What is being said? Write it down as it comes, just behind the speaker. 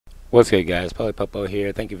What's good, guys? Popo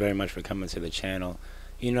here. Thank you very much for coming to the channel.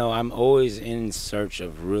 I'm always in search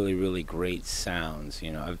of really great sounds.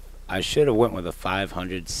 I should have went with a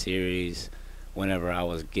 500 series whenever I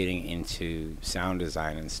was getting into sound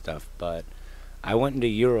design and stuff, but I went into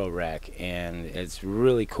Eurorack, and it's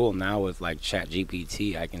really cool now with like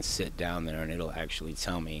ChatGPT. I can sit down there and it'll actually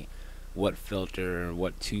tell me what filter,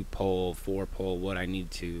 what 2-pole, 4-pole, what I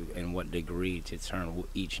need to, and what degree to turn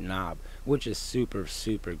each knob, which is super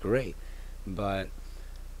great. But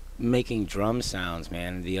making drum sounds,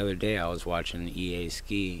 man, the other day I was watching EA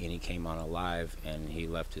Ski, and he came on a live, and he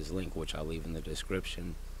left his link, which I'll leave in the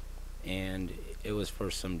description, and it was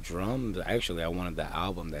for some drums. Actually, I wanted the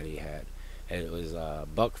album that he had. It was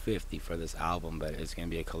 $150 for this album, but it's gonna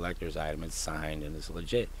be a collector's item. It's signed and it's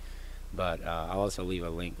legit. But I'll also leave a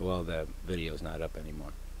link. Well, the video's not up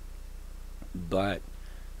anymore. But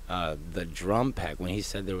the drum pack, when he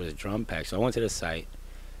said there was a drum pack, so I went to the site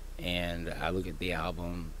and I look at the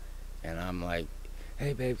album, and I'm like,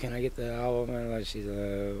 "Hey, babe, can I get the album?" And like, she's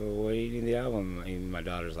 "What do you need the album?" And my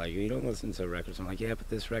daughter's like, "You don't listen to records." I'm like, "Yeah, but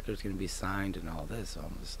this record's gonna be signed and all this." So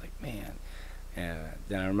I'm just like, man. And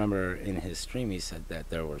then I remember in his stream he said that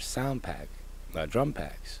there were drum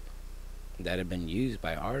packs that had been used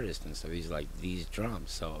by artists and stuff. He's like, these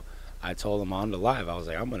drums. So I told him on the live, I was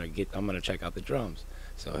like, I'm gonna check out the drums.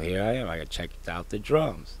 So here I am. I checked out the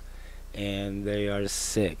drums, and they are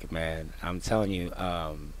sick, man. I'm telling you.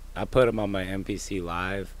 I put them on my MPC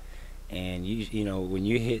live, and you know when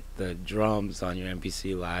you hit the drums on your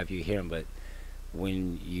MPC live, you hear them. But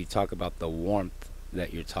when you talk about the warmth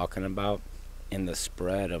that you're talking about in the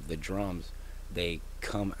spread of the drums, they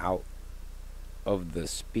come out of the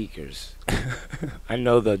speakers. I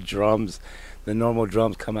know the normal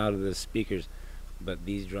drums come out of the speakers, but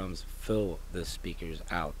these drums fill the speakers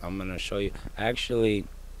out. I'm gonna show you. Actually,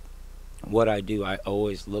 what I do, I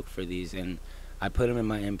always look for these, and I put them in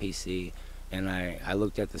my MPC, and I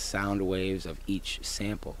looked at the sound waves of each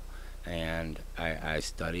sample, and I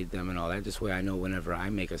studied them and all that. This way I know whenever I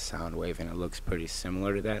make a sound wave and it looks pretty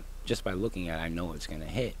similar to that, just by looking at it, I know it's gonna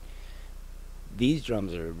hit. These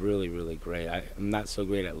drums are really great. I'm not so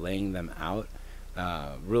great at laying them out.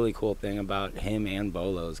 Really cool thing about him and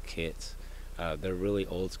Bolo's kits, they're really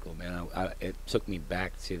old school, man. It took me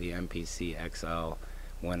back to the MPC XL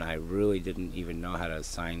when I really didn't even know how to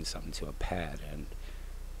assign something to a pad, and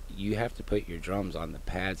you have to put your drums on the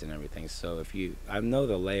pads and everything. So I know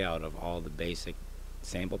the layout of all the basic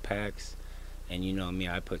sample packs, and you know me,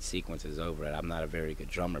 I put sequences over it. I'm not a very good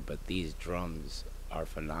drummer, but these drums are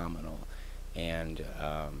phenomenal, and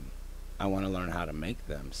I want to learn how to make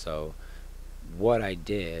them. So what I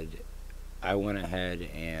did, I went ahead,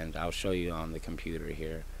 and I'll show you on the computer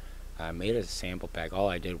here. I made a sample pack. All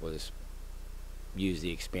I did was use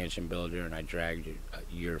the expansion builder, and I dragged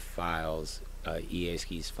your files,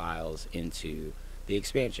 EASKey's files, into the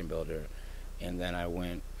expansion builder, and then I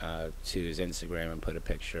went to his Instagram and put a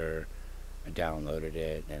picture. I downloaded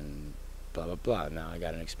it and blah. Now I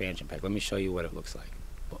got an expansion pack. Let me show you what it looks like.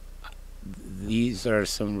 These are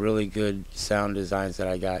some really good sound designs that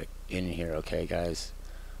I got in here. Okay, guys.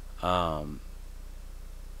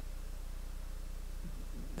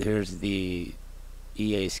 Here's the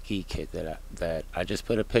EA Ski kit that I just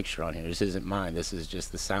put a picture on here. This isn't mine. This is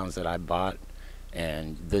just the sounds that I bought,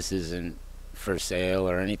 and this isn't for sale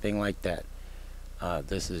or anything like that.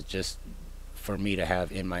 This is just for me to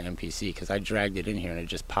have in my MPC, because I dragged it in here and it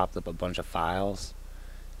just popped up a bunch of files,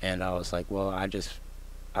 and I was like, well, I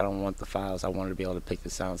don't want the files. I wanted to be able to pick the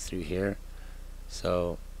sounds through here.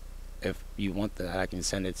 So if you want that, I can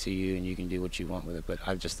send it to you and you can do what you want with it, but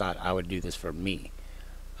I just thought I would do this for me.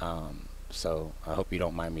 So I hope you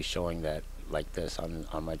don't mind me showing that like this on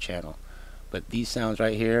my channel. But these sounds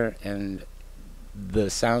right here, and the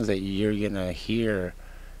sounds that you're gonna hear,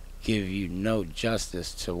 give you no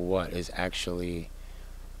justice to what is actually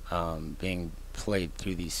being played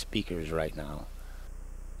through these speakers right now.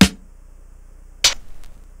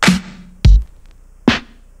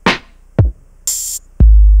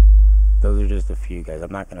 Those are just a few, guys.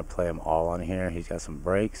 I'm not gonna play them all on here. He's got some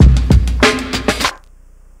breaks.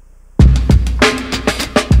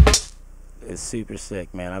 It's super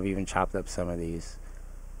sick, man. I've even chopped up some of these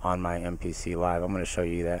on my MPC live. I'm going to show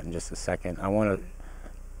you that in just a second. I want to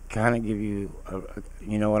kind of give you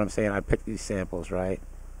you know what I'm saying. I picked these samples, right?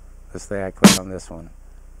 Let's say I click on this one,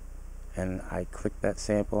 and I click that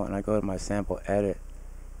sample, and I go to my sample edit,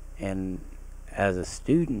 and as a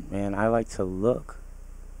student, man, I like to look.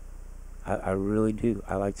 I really do.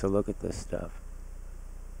 I like to look at this stuff.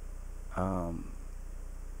 I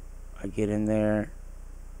get in there,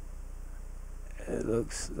 It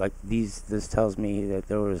looks like this tells me that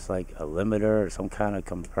there was like a limiter or some kind of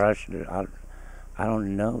compression. I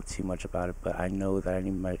don't know too much about it, but I know that I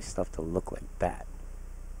need my stuff to look like that.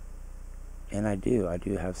 And I do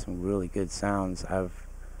have some really good sounds.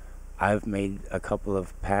 I've made a couple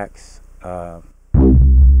of packs, my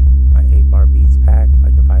 8-bar beats pack,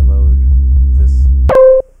 like if I load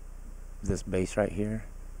this bass right here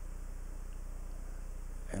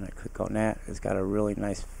and I click on that, it's got a really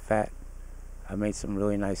nice fat. I made some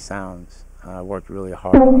really nice sounds. I worked really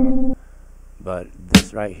hard on them. But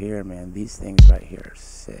this right here, man, these things right here are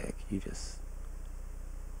sick. You just,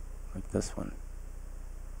 like this one.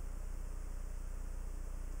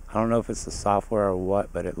 I don't know if it's the software or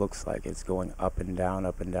what, but it looks like it's going up and down,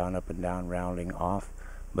 up and down, up and down, rounding off.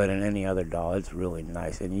 But in any other DAW, it's really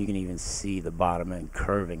nice. And you can even see the bottom end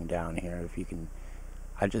curving down here. If you can,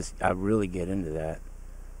 I really get into that.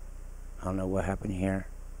 I don't know what happened here,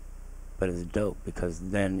 but it's dope,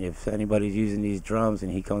 because then if anybody's using these drums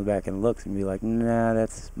and he comes back and looks and be like, nah,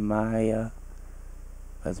 that's me.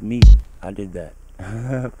 I did that.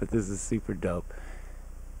 But this is super dope.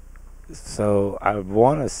 So I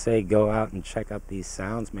want to say go out and check out these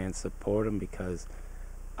sounds, man. Support them, because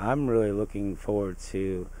I'm really looking forward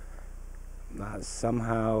to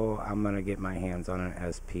somehow I'm going to get my hands on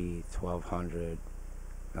an SP 1200.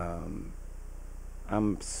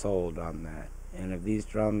 I'm sold on that. And if these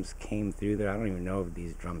drums came through there, I don't even know if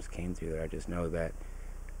these drums came through there. I just know that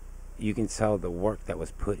you can tell the work that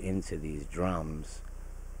was put into these drums.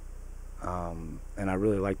 And I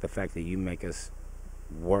really like the fact that you make us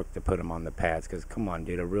work to put them on the pads, because come on,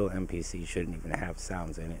 dude, a real MPC shouldn't even have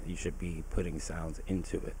sounds in it. You should be putting sounds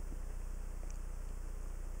into it.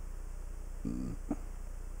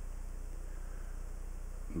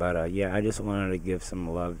 But yeah, I just wanted to give some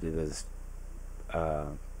love to this.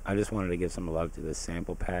 I just wanted to give some love to this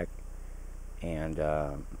sample pack, and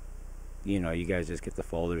you know, you guys just get the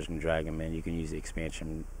folders and drag them in. You can use the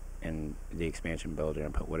expansion and the expansion builder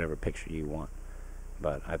and put whatever picture you want.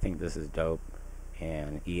 But I think this is dope.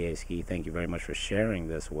 And EA Ski, thank you very much for sharing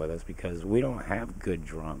this with us, because we don't have good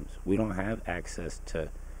drums. We don't have access to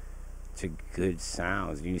good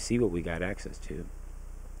sounds. You see what we got access to,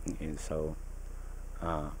 and so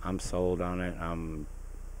I'm sold on it.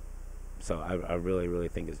 So I really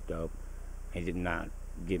think it's dope. He did not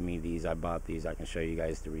give me these. I bought these. I can show you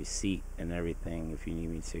guys the receipt and everything if you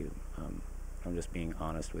need me to. I'm just being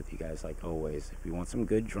honest with you guys, like always. If you want some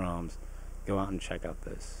good drums, go out and check out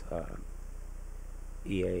this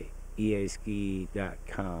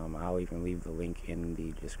easki.com. I'll even leave the link in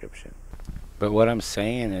the description. But what I'm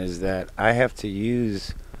saying is that I have to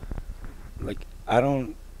use, like, I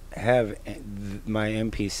don't have my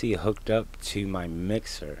MPC hooked up to my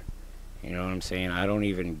mixer. You know what I'm saying? I don't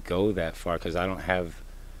even go that far, because I don't have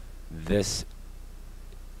this.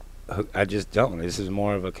 I just don't. This is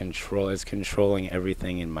more of a control. It's controlling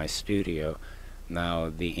everything in my studio. Now,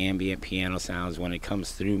 the ambient piano sounds, when it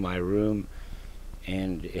comes through my room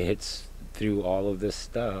and it hits through all of this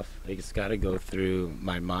stuff, it's got to go through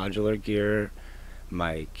my modular gear,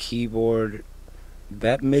 my keyboard.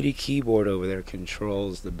 That MIDI keyboard over there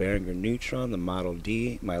controls the Behringer Neutron, the Model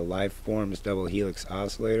D, my Lifeforms double helix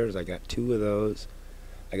oscillators. I got 2 of those.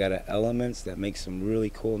 I got an Elements that makes some really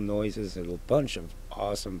cool noises, and a bunch of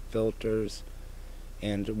awesome filters.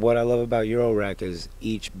 And what I love about Eurorack is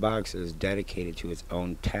each box is dedicated to its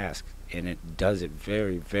own task, and it does it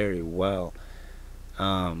very, very well.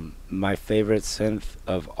 My favorite synth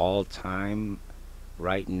of all time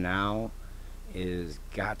right now is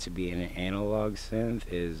got to be an analog synth,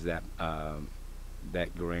 is that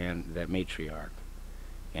Matriarch.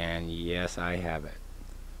 And yes, I have it,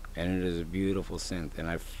 and it is a beautiful synth.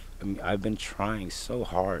 And I've been trying so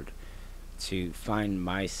hard to find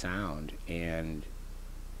my sound and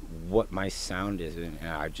what my sound is, and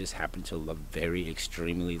I just happen to love very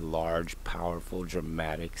extremely large, powerful,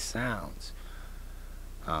 dramatic sounds.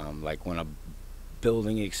 Like when a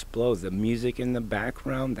building explodes, the music in the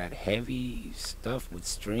background, that heavy stuff with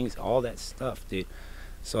strings, all that stuff, dude.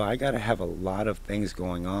 So I gotta have a lot of things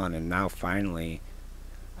going on, and now finally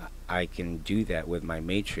I can do that with my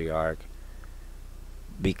Matriarch,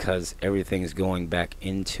 because everything's going back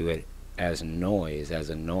into it as noise,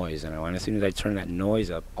 and as soon as I turn that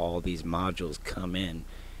noise up, all these modules come in,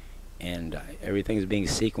 and everything's being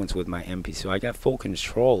sequenced with my MP. So I got full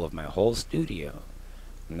control of my whole studio.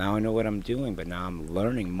 Now I know what I'm doing, but now I'm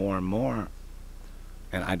learning more and more.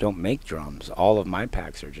 And I don't make drums. All of my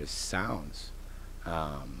packs are just sounds.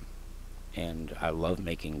 And I love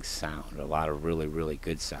making sound, a lot of really, really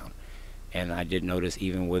good sound. And I did notice,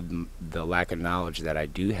 even with the lack of knowledge that I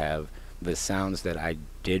do have, the sounds that I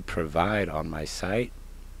did provide on my site,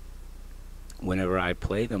 whenever I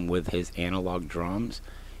play them with his analog drums,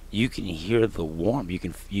 you can hear the warmth.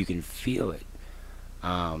 You can feel it,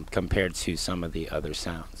 compared to some of the other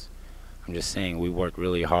sounds. I'm just saying we work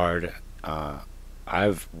really hard.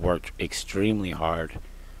 I've worked extremely hard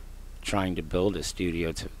trying to build a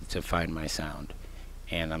studio to find my sound,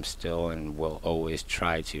 and I'm still and will always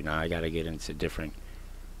try to. Now I got to get into different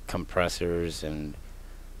compressors and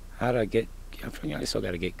how to get. I still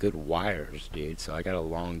got to get good wires, dude. So I got a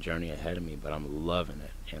long journey ahead of me, but I'm loving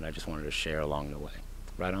it, and I just wanted to share along the way.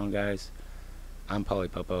 Right on, guys. I'm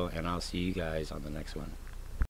Polypopo, and I'll see you guys on the next one.